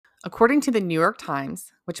According to the New York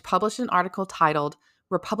Times, which published an article titled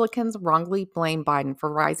Republicans Wrongly Blame Biden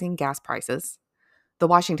for Rising Gas Prices, the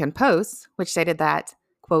Washington Post, which stated that,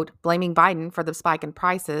 quote, blaming Biden for the spike in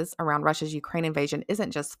prices around Russia's Ukraine invasion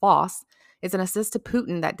isn't just false, it's an assist to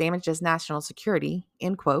Putin that damages national security,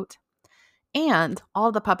 end quote. And all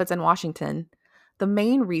of the puppets in Washington, the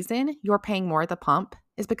main reason you're paying more at the pump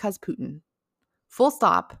is because Putin. Full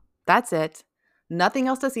stop. That's it. Nothing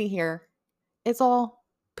else to see here. It's all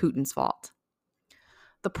Putin's fault.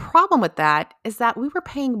 The problem with that is that we were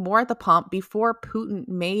paying more at the pump before Putin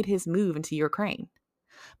made his move into Ukraine.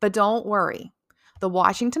 But don't worry. The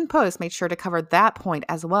Washington Post made sure to cover that point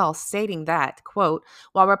as well, stating that, quote,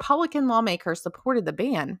 while Republican lawmakers supported the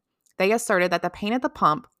ban, they asserted that the pain at the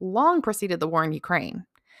pump long preceded the war in Ukraine.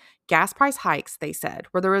 Gas price hikes, they said,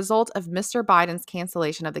 were the result of Mr. Biden's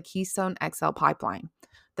cancellation of the Keystone XL pipeline,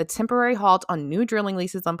 the temporary halt on new drilling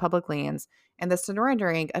leases on public lands, and the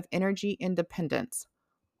surrendering of energy independence.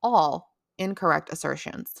 All incorrect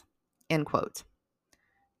assertions, end quote.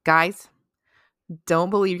 Guys,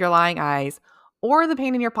 don't believe your lying eyes or the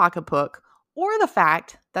pain in your pocketbook or the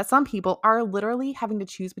fact that some people are literally having to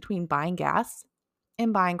choose between buying gas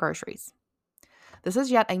and buying groceries. This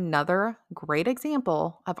is yet another great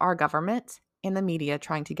example of our government and the media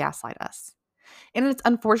trying to gaslight us. And it's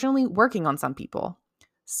unfortunately working on some people.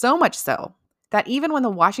 So much so that even when the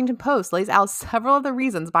Washington Post lays out several of the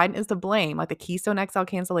reasons Biden is to blame, like the Keystone XL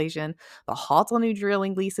cancellation, the halt on new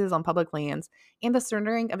drilling leases on public lands, and the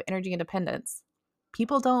surrendering of energy independence,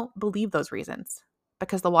 people don't believe those reasons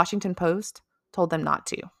because the Washington Post told them not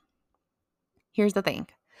to. Here's the thing.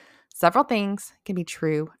 Several things can be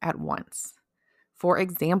true at once. For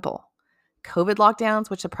example, COVID lockdowns,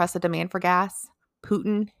 which suppress the demand for gas,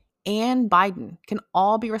 Putin, and Biden can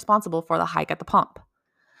all be responsible for the hike at the pump.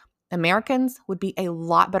 Americans would be a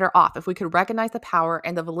lot better off if we could recognize the power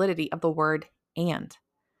and the validity of the word and.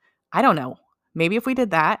 I don't know. Maybe if we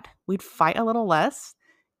did that, we'd fight a little less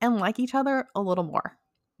and like each other a little more.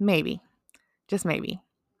 Maybe. Just maybe.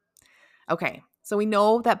 Okay, so we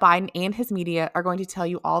know that Biden and his media are going to tell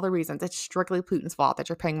you all the reasons it's strictly Putin's fault that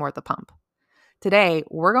you're paying more at the pump. Today,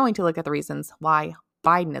 we're going to look at the reasons why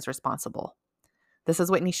Biden is responsible. This is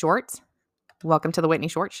Whitney Short. Welcome to the Whitney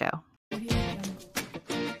Short Show.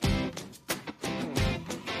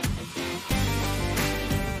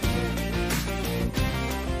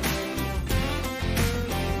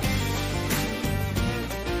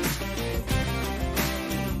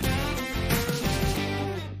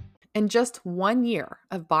 In just 1 year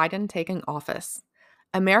of Biden taking office,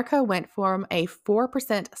 America went from a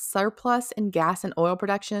 4% surplus in gas and oil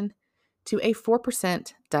production to a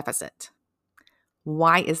 4% deficit.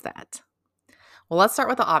 Why is that? Well, let's start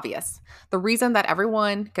with the obvious, the reason that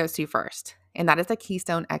everyone goes to first, and that is the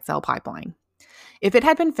Keystone XL pipeline. If it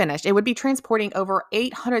had been finished, it would be transporting over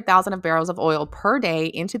 800,000 of barrels of oil per day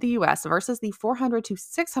into the U.S. versus the 400 to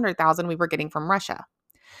 600,000 we were getting from Russia.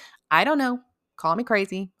 I don't know. Call me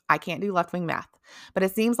crazy. I can't do left-wing math. But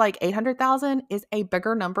it seems like 800,000 is a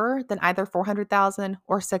bigger number than either 400,000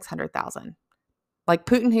 or 600,000. Like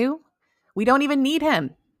Putin who? We don't even need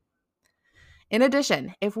him. In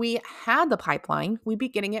addition, if we had the pipeline, we'd be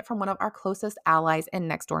getting it from one of our closest allies and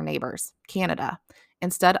next-door neighbors, Canada,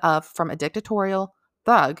 instead of from a dictatorial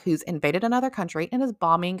thug who's invaded another country and is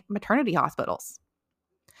bombing maternity hospitals.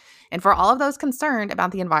 And for all of those concerned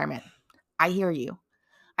about the environment, I hear you.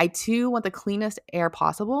 I too want the cleanest air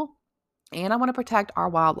possible, and I want to protect our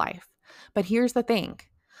wildlife. But here's the thing.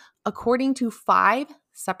 According to 5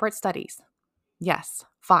 separate studies, yes,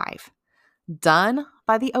 5, done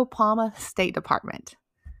by the Obama State Department.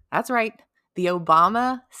 That's right, the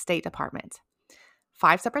Obama State Department.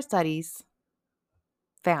 5 separate studies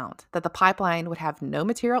found that the pipeline would have no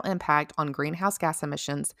material impact on greenhouse gas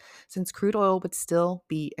emissions since crude oil would still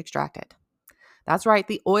be extracted. That's right,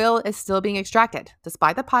 the oil is still being extracted,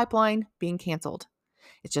 despite the pipeline being canceled.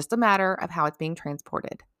 It's just a matter of how it's being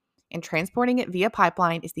transported. And transporting it via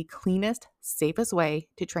pipeline is the cleanest, safest way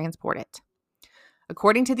to transport it.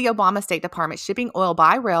 According to the Obama State Department, shipping oil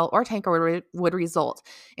by rail or tanker would result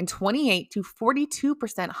in 28 to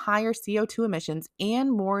 42% higher CO2 emissions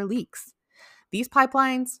and more leaks. These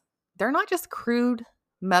pipelines, they're not just crude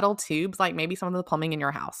metal tubes like maybe some of the plumbing in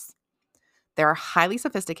your house. They're highly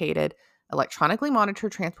sophisticated, electronically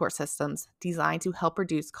monitored transport systems designed to help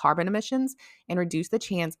reduce carbon emissions and reduce the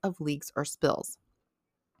chance of leaks or spills.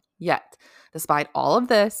 Yet, despite all of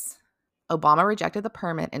this, Obama rejected the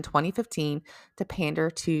permit in 2015 to pander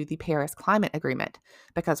to the Paris Climate Agreement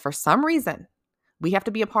because for some reason, we have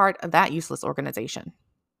to be a part of that useless organization.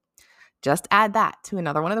 Just add that to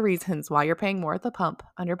another one of the reasons why you're paying more at the pump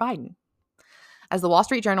under Biden. As the Wall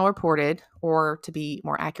Street Journal reported, or to be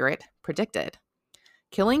more accurate, predicted,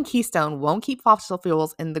 killing Keystone won't keep fossil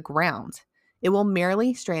fuels in the ground. It will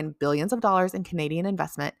merely strand billions of dollars in Canadian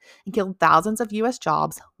investment and kill thousands of U.S.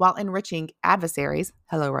 jobs while enriching adversaries,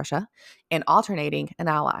 hello Russia, and alternating an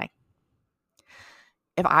ally.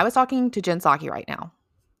 If I was talking to Jen Psaki right now,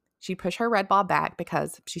 she'd push her red bob back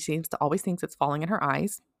because she seems to always thinks it's falling in her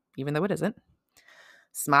eyes, even though it isn't.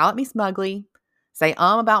 Smile at me smugly, say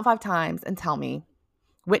about 5 times, and tell me,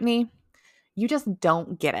 Whitney, you just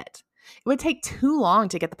don't get it. It would take too long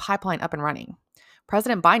to get the pipeline up and running.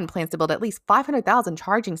 President Biden plans to build at least 500,000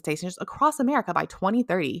 charging stations across America by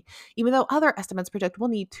 2030, even though other estimates predict we'll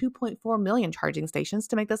need 2.4 million charging stations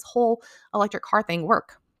to make this whole electric car thing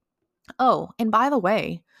work. Oh, and by the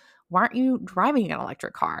way, why aren't you driving an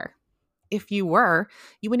electric car? If you were,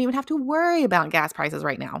 you wouldn't even have to worry about gas prices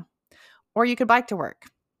right now. Or you could bike to work.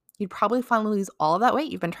 You'd probably finally lose all of that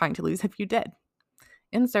weight you've been trying to lose if you did.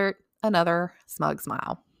 Insert another smug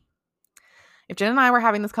smile. If Jen and I were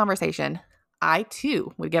having this conversation, I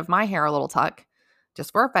too would give my hair a little tuck,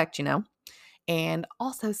 just for effect, and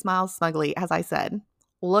also smile smugly as I said,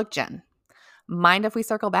 look, Jen, mind if we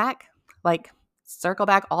circle back? Like, circle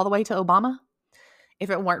back all the way to Obama?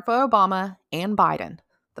 If it weren't for Obama and Biden,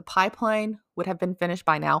 the pipeline would have been finished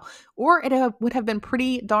by now, or it would have been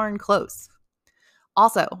pretty darn close.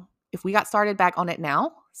 Also, if we got started back on it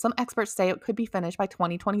now, some experts say it could be finished by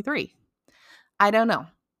 2023. I don't know.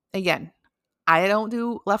 Again, I don't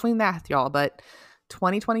do left-wing math, y'all, but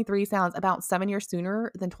 2023 sounds about 7 years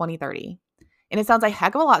sooner than 2030. And it sounds a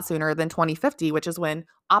heck of a lot sooner than 2050, which is when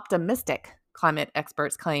optimistic climate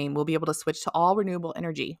experts claim we'll be able to switch to all renewable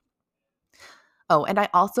energy. Oh, and I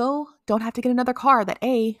also don't have to get another car that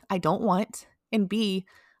A, I don't want, and B,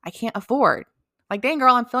 I can't afford. Like, dang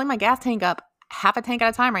girl, I'm filling my gas tank up half a tank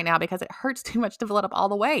at a time right now because it hurts too much to fill it up all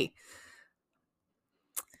the way.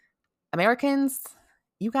 Americans,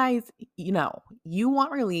 you guys, you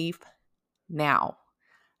want relief now,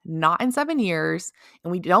 not in 7 years.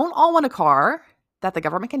 And we don't all want a car that the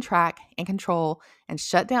government can track and control and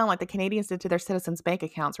shut down like the Canadians did to their citizens' bank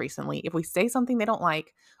accounts recently if we say something they don't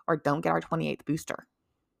like or don't get our 28th booster.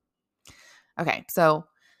 Okay, so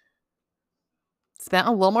spent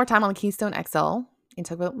a little more time on the Keystone XL and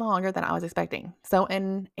took a bit longer than I was expecting. So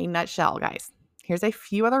in a nutshell, guys, here's a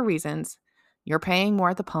few other reasons you're paying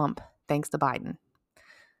more at the pump thanks to Biden.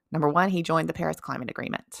 Number one, he joined the Paris Climate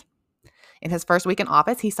Agreement. In his first week in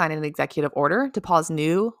office, he signed an executive order to pause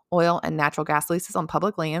new oil and natural gas leases on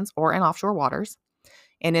public lands or in offshore waters.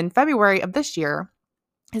 And in February of this year,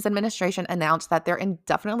 his administration announced that they're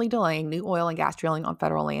indefinitely delaying new oil and gas drilling on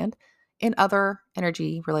federal land and other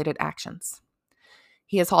energy-related actions.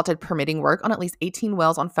 He has halted permitting work on at least 18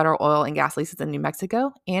 wells on federal oil and gas leases in New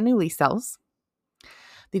Mexico and new lease sales.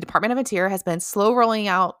 The Department of Interior has been slow rolling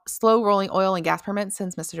oil and gas permits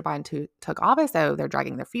since Mr. Biden took office, so they're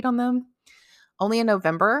dragging their feet on them. Only in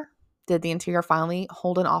November did the Interior finally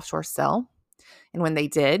hold an offshore sale. And when they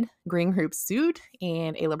did, green groups sued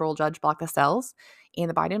and a liberal judge blocked the sales, and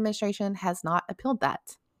the Biden administration has not appealed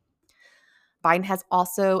that. Biden has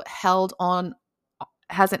also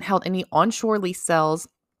hasn't held any onshore lease sales,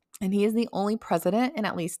 and he is the only president in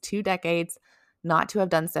at least 2 decades not to have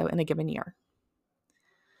done so in a given year.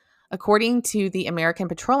 According to the American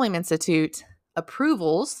Petroleum Institute,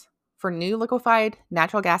 approvals for new liquefied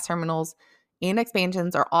natural gas terminals and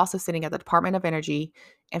expansions are also sitting at the Department of Energy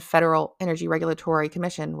and Federal Energy Regulatory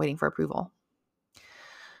Commission waiting for approval.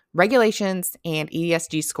 Regulations and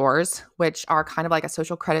ESG scores, which are kind of like a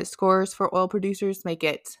social credit scores for oil producers, make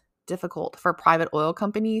it difficult for private oil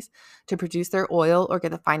companies to produce their oil or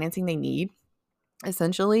get the financing they need,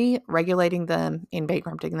 essentially regulating them and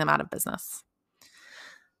bankrupting them out of business.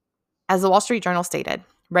 As the Wall Street Journal stated,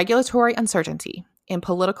 regulatory uncertainty and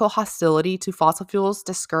political hostility to fossil fuels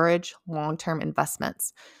discourage long-term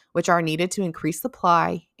investments, which are needed to increase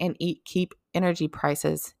supply and keep energy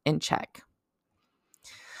prices in check.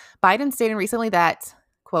 Biden stated recently that,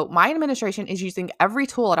 quote, "My administration is using every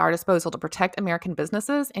tool at our disposal to protect American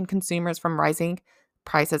businesses and consumers from rising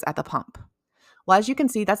prices at the pump." Well, as you can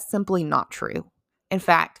see, that's simply not true. In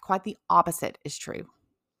fact, quite the opposite is true.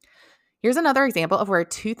 Here's another example of where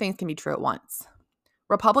 2 things can be true at once.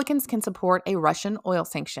 Republicans can support a Russian oil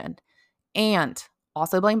sanction and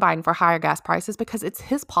also blame Biden for higher gas prices because it's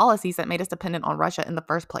his policies that made us dependent on Russia in the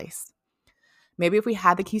first place. Maybe if we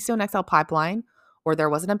had the Keystone XL pipeline, or there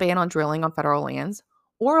wasn't a ban on drilling on federal lands,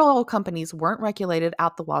 or oil companies weren't regulated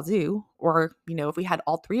out the wazoo, or, if we had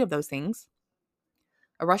all 3 of those things,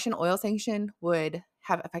 a Russian oil sanction would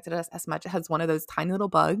have affected us as much as one of those tiny little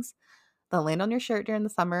bugs that land on your shirt during the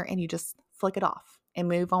summer and you just flick it off and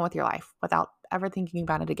move on with your life without ever thinking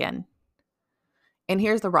about it again. And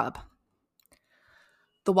here's the rub.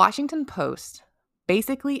 The Washington Post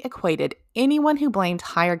basically equated anyone who blamed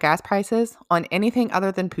higher gas prices on anything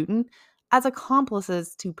other than Putin as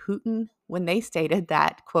accomplices to Putin when they stated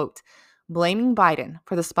that, quote, blaming Biden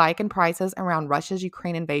for the spike in prices around Russia's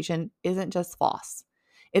Ukraine invasion isn't just false.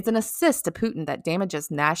 It's an assist to Putin that damages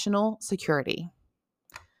national security.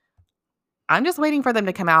 I'm just waiting for them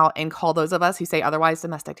to come out and call those of us who say otherwise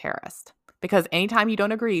domestic terrorist. Because anytime you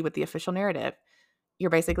don't agree with the official narrative, you're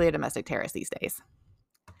basically a domestic terrorist these days.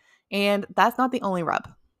 And that's not the only rub.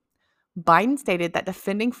 Biden stated that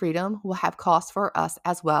defending freedom will have costs for us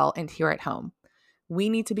as well and here at home. We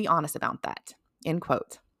need to be honest about that. End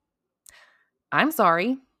quote. I'm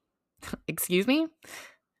sorry. Excuse me?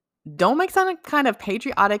 Don't make some kind of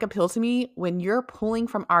patriotic appeal to me when you're pulling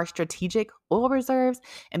from our strategic oil reserves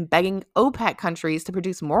and begging OPEC countries to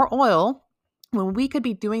produce more oil when we could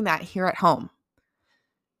be doing that here at home.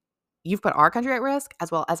 You've put our country at risk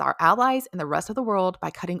as well as our allies and the rest of the world by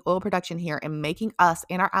cutting oil production here and making us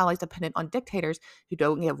and our allies dependent on dictators who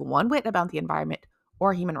don't give one whit about the environment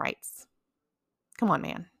or human rights. Come on,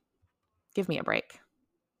 man. Give me a break.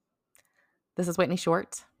 This is Whitney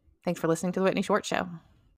Short. Thanks for listening to The Whitney Short Show.